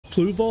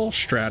Fluval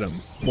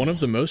Stratum, one of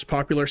the most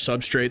popular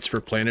substrates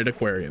for planted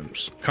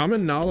aquariums.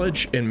 Common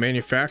knowledge and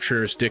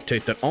manufacturers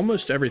dictate that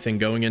almost everything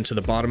going into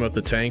the bottom of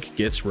the tank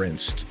gets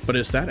rinsed. But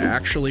is that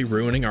actually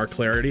ruining our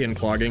clarity and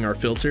clogging our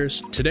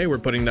filters? Today we're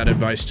putting that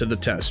advice to the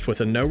test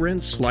with a no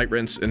rinse, light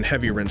rinse, and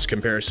heavy rinse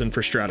comparison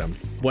for Stratum.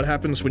 What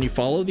happens when you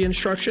follow the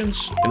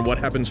instructions, and what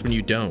happens when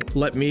you don't?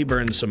 Let me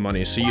burn some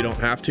money so you don't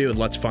have to, and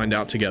let's find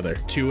out together.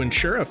 To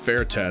ensure a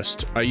fair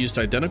test, I used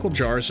identical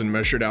jars and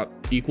measured out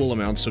equal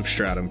amounts of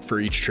Stratum for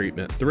each treatment.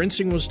 The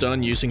rinsing was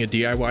done using a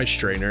DIY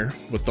strainer,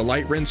 with the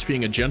light rinse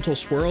being a gentle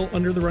swirl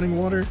under the running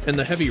water, and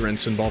the heavy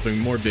rinse involving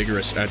more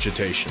vigorous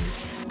agitation.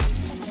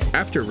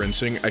 After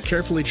rinsing, I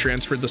carefully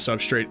transferred the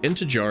substrate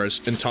into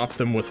jars and topped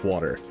them with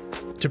water.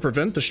 To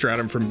prevent the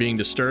stratum from being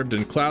disturbed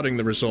and clouding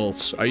the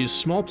results, I used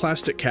small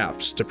plastic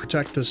caps to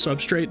protect the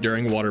substrate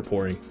during water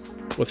pouring.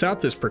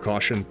 Without this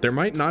precaution, there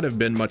might not have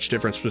been much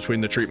difference between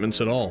the treatments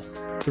at all.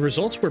 The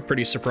results were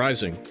pretty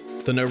surprising.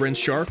 The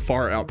no-rinse jar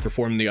far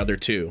outperformed the other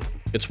two.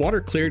 Its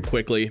water cleared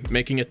quickly,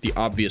 making it the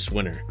obvious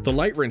winner. The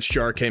light rinse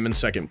jar came in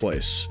second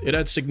place. It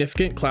had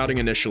significant clouding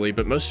initially,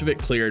 but most of it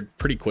cleared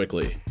pretty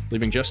quickly,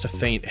 leaving just a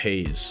faint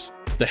haze.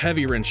 The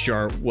heavy rinse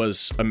jar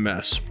was a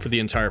mess for the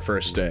entire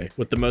first day,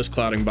 with the most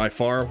clouding by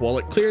far. While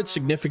it cleared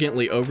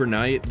significantly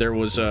overnight, there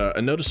was a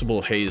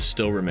noticeable haze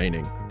still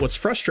remaining. What's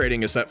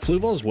frustrating is that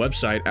Fluval's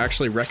website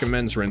actually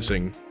recommends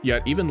rinsing,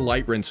 yet even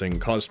light rinsing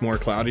caused more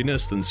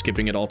cloudiness than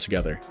skipping it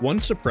altogether.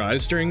 One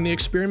surprise during the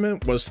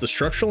experiment was the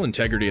structural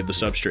integrity of the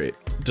substrate.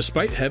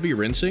 Despite heavy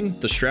rinsing,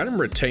 the stratum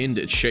retained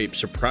its shape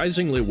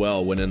surprisingly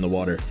well when in the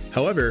water.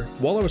 However,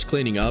 while I was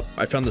cleaning up,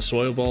 I found the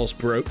soil balls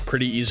broke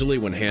pretty easily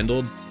when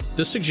handled.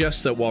 This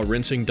suggests that while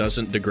rinsing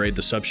doesn't degrade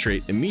the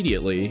substrate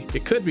immediately,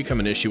 it could become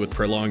an issue with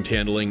prolonged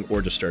handling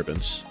or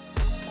disturbance.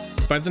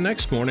 By the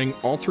next morning,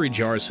 all three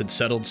jars had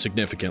settled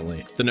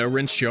significantly. The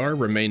no-rinse jar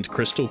remained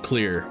crystal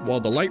clear, while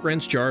the light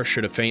rinse jar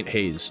showed a faint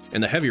haze,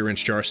 and the heavy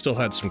rinse jar still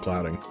had some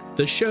clouding.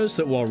 This shows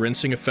that while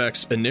rinsing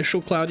affects initial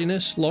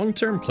cloudiness,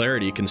 long-term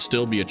clarity can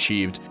still be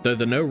achieved, though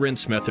the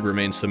no-rinse method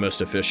remains the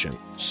most efficient.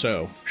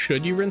 So,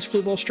 should you rinse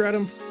Fluval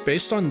Stratum?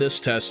 Based on this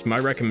test, my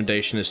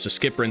recommendation is to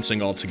skip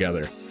rinsing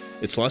altogether.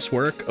 It's less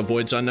work,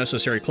 avoids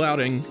unnecessary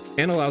clouding,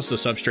 and allows the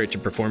substrate to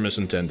perform as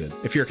intended.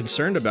 If you're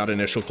concerned about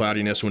initial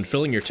cloudiness when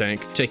filling your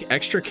tank, take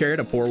extra care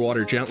to pour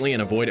water gently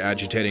and avoid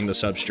agitating the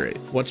substrate.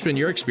 What's been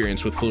your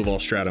experience with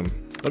Fluval Stratum?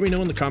 Let me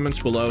know in the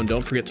comments below, and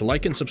don't forget to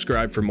like and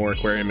subscribe for more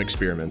aquarium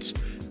experiments.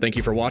 Thank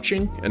you for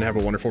watching, and have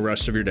a wonderful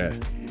rest of your day.